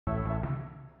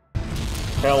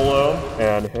Hello,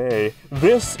 and hey,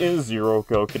 this is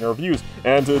Zerogokin Reviews,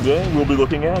 and today we'll be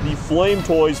looking at the Flame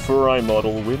Toys Furai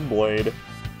Model Windblade.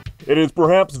 It is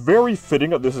perhaps very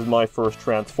fitting that this is my first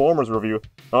Transformers review,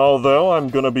 although I'm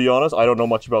gonna be honest, I don't know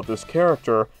much about this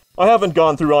character. I haven't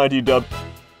gone through IDW.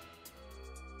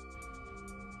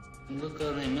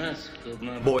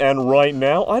 And right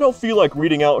now, I don't feel like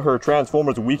reading out her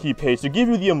Transformers wiki page to give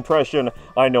you the impression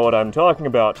I know what I'm talking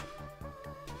about.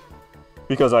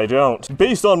 Because I don't.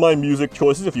 Based on my music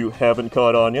choices, if you haven't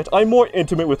caught on yet, I'm more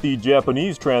intimate with the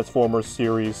Japanese Transformers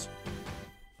series.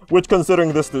 Which,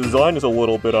 considering this design, is a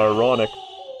little bit ironic.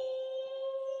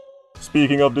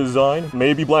 Speaking of design,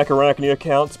 maybe Black Arachnia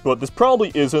counts, but this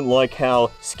probably isn't like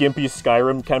how skimpy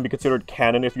Skyrim can be considered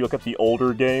canon if you look at the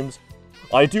older games.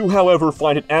 I do, however,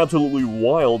 find it absolutely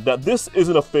wild that this is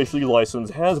an officially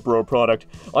licensed Hasbro product.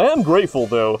 I am grateful,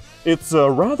 though. It's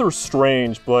rather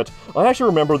strange, but I actually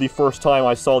remember the first time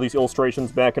I saw these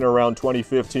illustrations back in around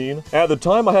 2015. At the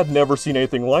time, I had never seen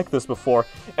anything like this before,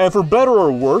 and for better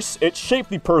or worse, it shaped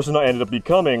the person I ended up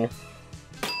becoming.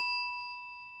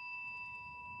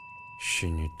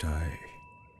 Shinitai.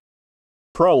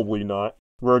 Probably not.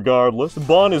 Regardless,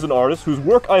 Bon is an artist whose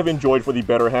work I've enjoyed for the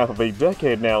better half of a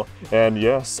decade now, and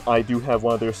yes, I do have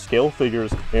one of their scale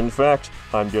figures. In fact,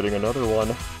 I'm getting another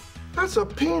one. That's a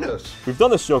penis! We've done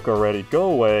this joke already,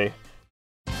 go away.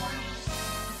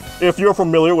 If you're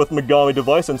familiar with Megami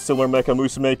Device and similar Mecha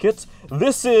Musume kits,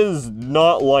 this is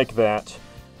not like that.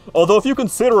 Although if you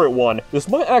consider it one, this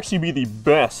might actually be the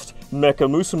best Mecha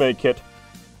Musume kit.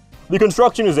 The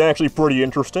construction is actually pretty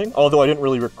interesting, although I didn't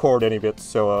really record any of it,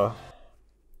 so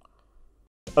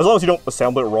as long as you don't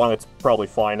assemble it wrong, it's probably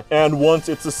fine. And once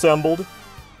it's assembled,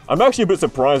 I'm actually a bit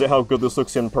surprised at how good this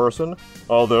looks in person,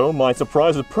 although my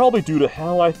surprise is probably due to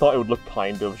how I thought it would look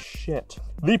kind of shit.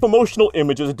 The promotional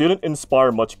images didn't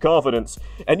inspire much confidence,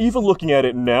 and even looking at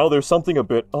it now, there's something a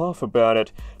bit off about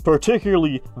it,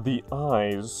 particularly the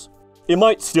eyes. It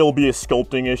might still be a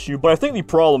sculpting issue, but I think the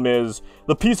problem is,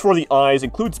 the piece for the eyes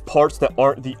includes parts that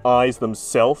aren't the eyes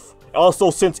themselves.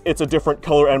 Also, since it's a different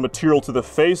color and material to the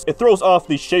face, it throws off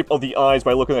the shape of the eyes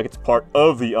by looking like it's part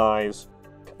of the eyes.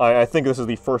 I think this is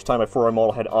the first time a Furai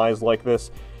model had eyes like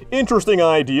this. Interesting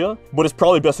idea, but it's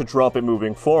probably best to drop it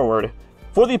moving forward.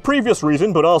 For the previous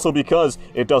reason, but also because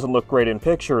it doesn't look great in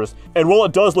pictures. And while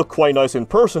it does look quite nice in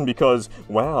person because,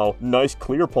 wow, nice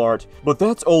clear part, but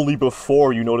that's only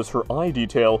before you notice her eye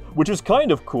detail, which is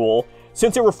kind of cool,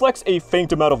 since it reflects a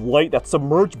faint amount of light that's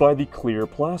submerged by the clear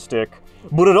plastic.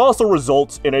 But it also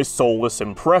results in a soulless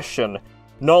impression.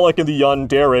 Not like in the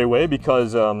yandere way,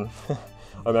 because, I'm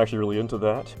actually really into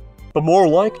that. But more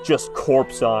like just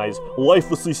corpse eyes,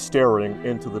 lifelessly staring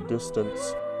into the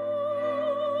distance.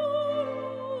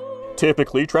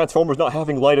 Typically, Transformers not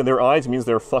having light in their eyes means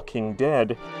they're fucking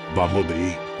dead.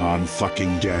 Bumblebee, I'm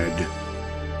fucking dead.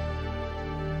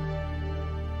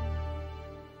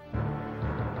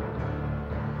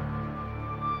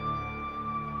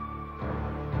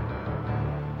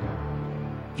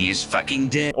 He's fucking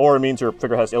dead. Or it means your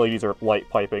figure has LEDs or light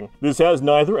piping. This has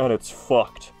neither, and it's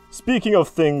fucked. Speaking of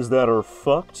things that are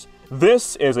fucked,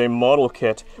 this is a model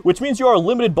kit, which means you are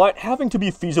limited by it having to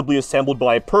be feasibly assembled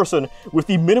by a person with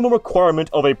the minimum requirement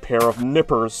of a pair of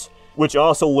nippers, which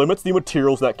also limits the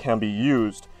materials that can be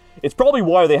used. It's probably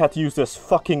why they had to use this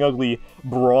fucking ugly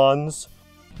bronze.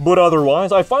 But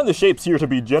otherwise, I find the shapes here to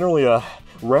be generally,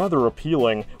 rather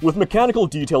appealing. With mechanical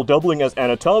detail doubling as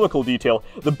anatomical detail,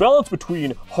 the balance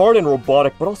between hard and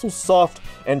robotic but also soft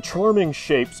and charming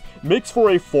shapes makes for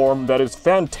a form that is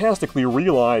fantastically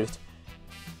realized.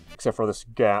 Except for this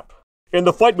gap. In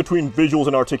the fight between visuals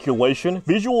and articulation,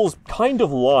 visuals kind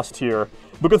of lost here,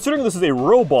 but considering this is a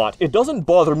robot, it doesn't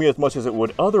bother me as much as it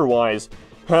would otherwise.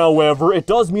 However, it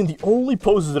does mean the only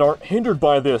poses that aren't hindered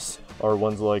by this are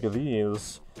ones like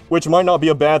these. Which might not be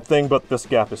a bad thing, but this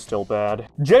gap is still bad.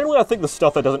 Generally, I think the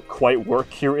stuff that doesn't quite work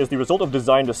here is the result of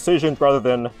design decisions rather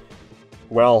than...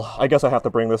 well, I guess I have to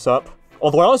bring this up.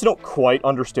 Although I honestly don't quite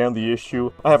understand the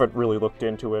issue, I haven't really looked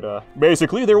into it.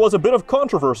 Basically, there was a bit of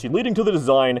controversy leading to the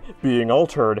design being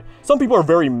altered. Some people are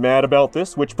very mad about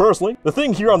this, which personally, the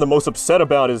thing here I'm the most upset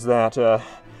about is that,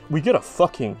 we get a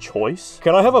fucking choice?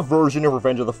 Can I have a version of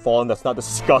Revenge of the Fallen that's not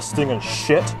disgusting and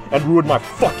shit and ruined my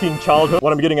fucking childhood?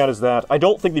 What I'm getting at is that I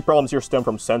don't think the problems here stem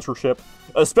from censorship,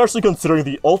 especially considering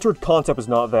the altered concept is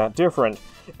not that different.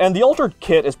 And the altered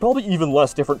kit is probably even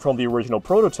less different from the original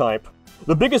prototype.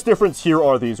 The biggest difference here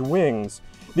are these wings.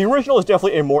 The original is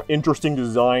definitely a more interesting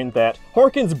design that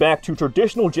harkens back to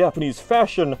traditional Japanese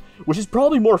fashion, which is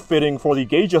probably more fitting for the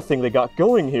Geisha thing they got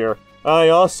going here. I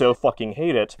also fucking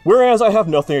hate it. Whereas I have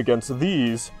nothing against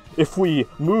these. If we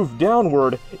move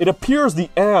downward, it appears the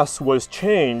ass was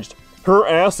changed. Her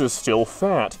ass is still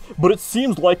fat, but it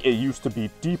seems like it used to be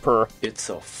deeper. It's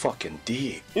so fucking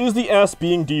deep. Is the ass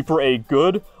being deeper a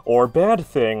good or bad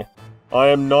thing? I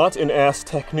am not an ass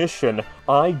technician.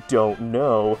 I don't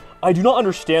know. I do not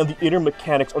understand the inner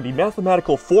mechanics or the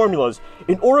mathematical formulas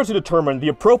in order to determine the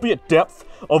appropriate depth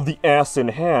of the ass in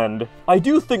hand. I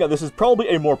do think that this is probably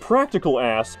a more practical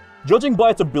ass, judging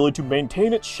by its ability to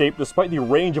maintain its shape despite the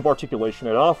range of articulation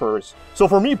it offers. So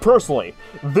for me personally,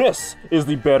 this is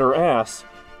the better ass.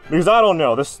 Because I don't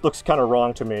know, this looks kinda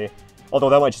wrong to me. Although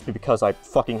that might just be because I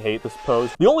fucking hate this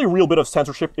pose. The only real bit of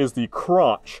censorship is the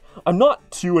crotch. I'm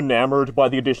not too enamored by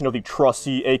the addition of the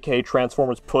trussy, aka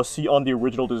Transformers pussy on the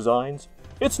original designs.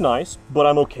 It's nice, but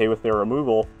I'm okay with their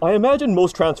removal. I imagine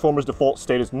most Transformers' default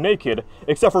state is naked,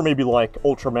 except for maybe like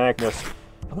Ultra Magnus.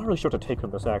 I'm not really sure what to take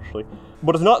from this, actually.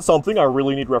 But it's not something I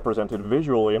really need represented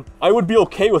visually. I would be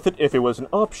okay with it if it was an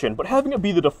option, but having it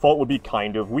be the default would be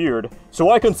kind of weird.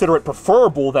 So I consider it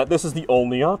preferable that this is the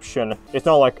only option. It's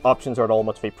not like options are at all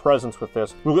much of a presence with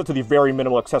this. We'll get to the very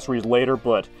minimal accessories later,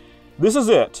 but this is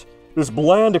it. This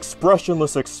bland,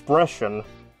 expressionless expression.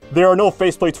 There are no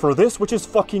faceplates for this, which is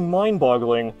fucking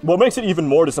mind-boggling. What makes it even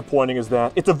more disappointing is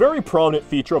that it's a very prominent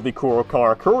feature of the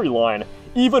Kurokara Curry line,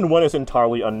 even when it's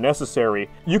entirely unnecessary.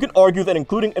 You can argue that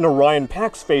including an Orion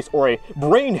Pax face or a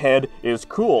brain head is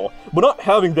cool, but not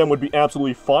having them would be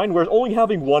absolutely fine, whereas only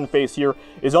having one face here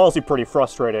is honestly pretty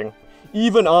frustrating.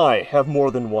 Even I have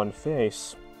more than one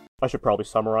face. I should probably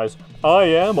summarize. I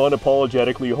am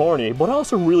unapologetically horny, but I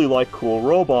also really like cool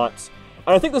robots.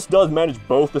 And I think this does manage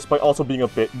both despite also being a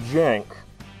bit jank.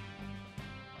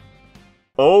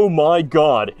 Oh my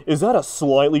god, is that a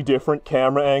slightly different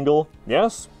camera angle?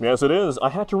 Yes it is. I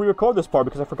had to re-record this part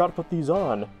because I forgot to put these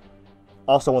on.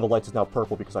 Also, one of the lights is now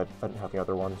purple because I didn't have the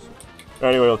other ones.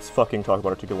 Anyway, let's fucking talk about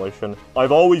articulation.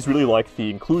 I've always really liked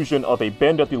the inclusion of a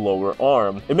bend at the lower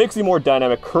arm. It makes the more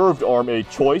dynamic curved arm a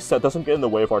choice that doesn't get in the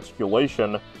way of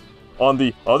articulation. On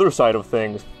the other side of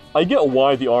things, I get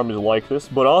why the arm is like this,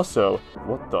 but also,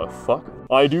 what the fuck?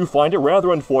 I do find it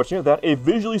rather unfortunate that a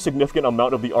visually significant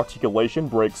amount of the articulation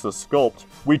breaks the sculpt.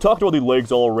 We talked about the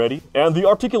legs already, and the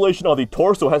articulation on the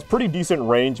torso has pretty decent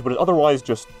range, but is otherwise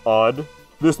just odd.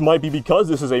 This might be because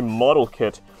this is a model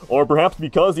kit, or perhaps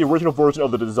because the original version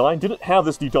of the design didn't have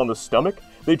this detail on the stomach,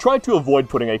 they tried to avoid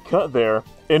putting a cut there.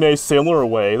 In a similar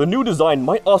way, the new design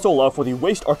might also allow for the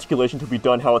waist articulation to be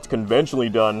done how it's conventionally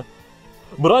done.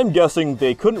 But I'm guessing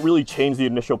they couldn't really change the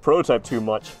initial prototype too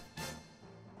much.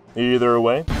 Either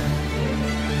way.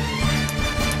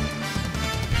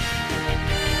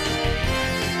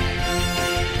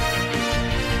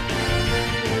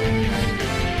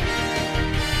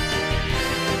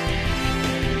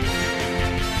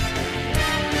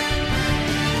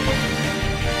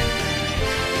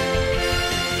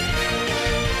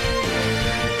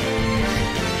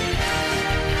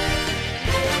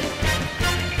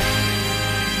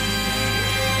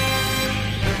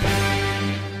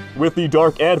 With the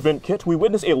Dark Advent kit, we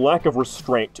witness a lack of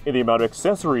restraint in the amount of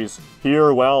accessories.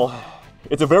 Here, well,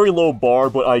 it's a very low bar,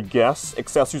 but I guess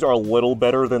accessories are a little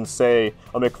better than, say,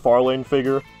 a McFarlane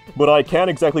figure. But I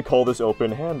can't exactly call this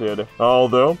open-handed.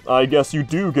 Although, I guess you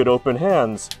do get open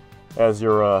hands as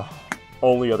your,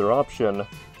 only other option.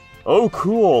 Oh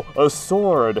cool, a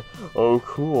sword. Oh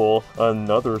cool,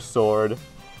 another sword.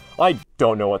 I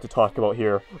don't know what to talk about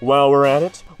here. While we're at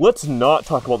it, let's not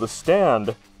talk about the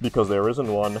stand, because there isn't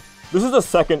one. This is the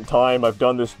second time I've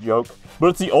done this joke, but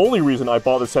it's the only reason I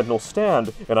bought the Sentinel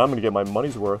stand, and I'm gonna get my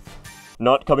money's worth.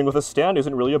 Not coming with a stand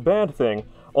isn't really a bad thing,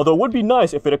 although it would be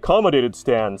nice if it accommodated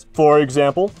stands. For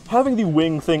example, having the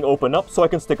wing thing open up so I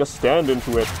can stick a stand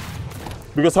into it.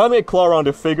 Because having it claw around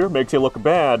a figure makes it look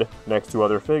bad next to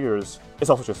other figures. It's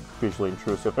also just visually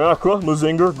intrusive. Aqua,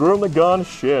 Mazinger, Gurmagan,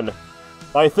 Shin.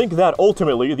 I think that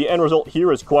ultimately, the end result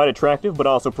here is quite attractive, but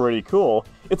also pretty cool.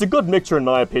 It's a good mixture in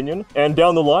my opinion, and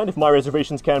down the line, if my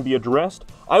reservations can be addressed,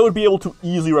 I would be able to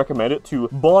easily recommend it to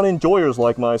Bon enjoyers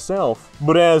like myself.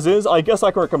 But as is, I guess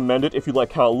I can recommend it if you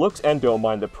like how it looks and don't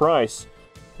mind the price.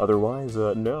 Otherwise,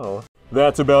 no.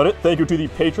 That's about it. Thank you to the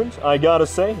patrons. I gotta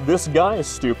say, this guy is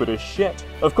stupid as shit.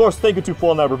 Of course, thank you to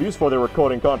Photon Lab Reviews for their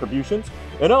recording contributions,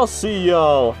 and I'll see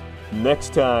y'all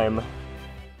next time.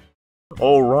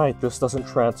 Oh right, this doesn't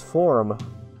transform.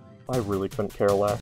 I really couldn't care less.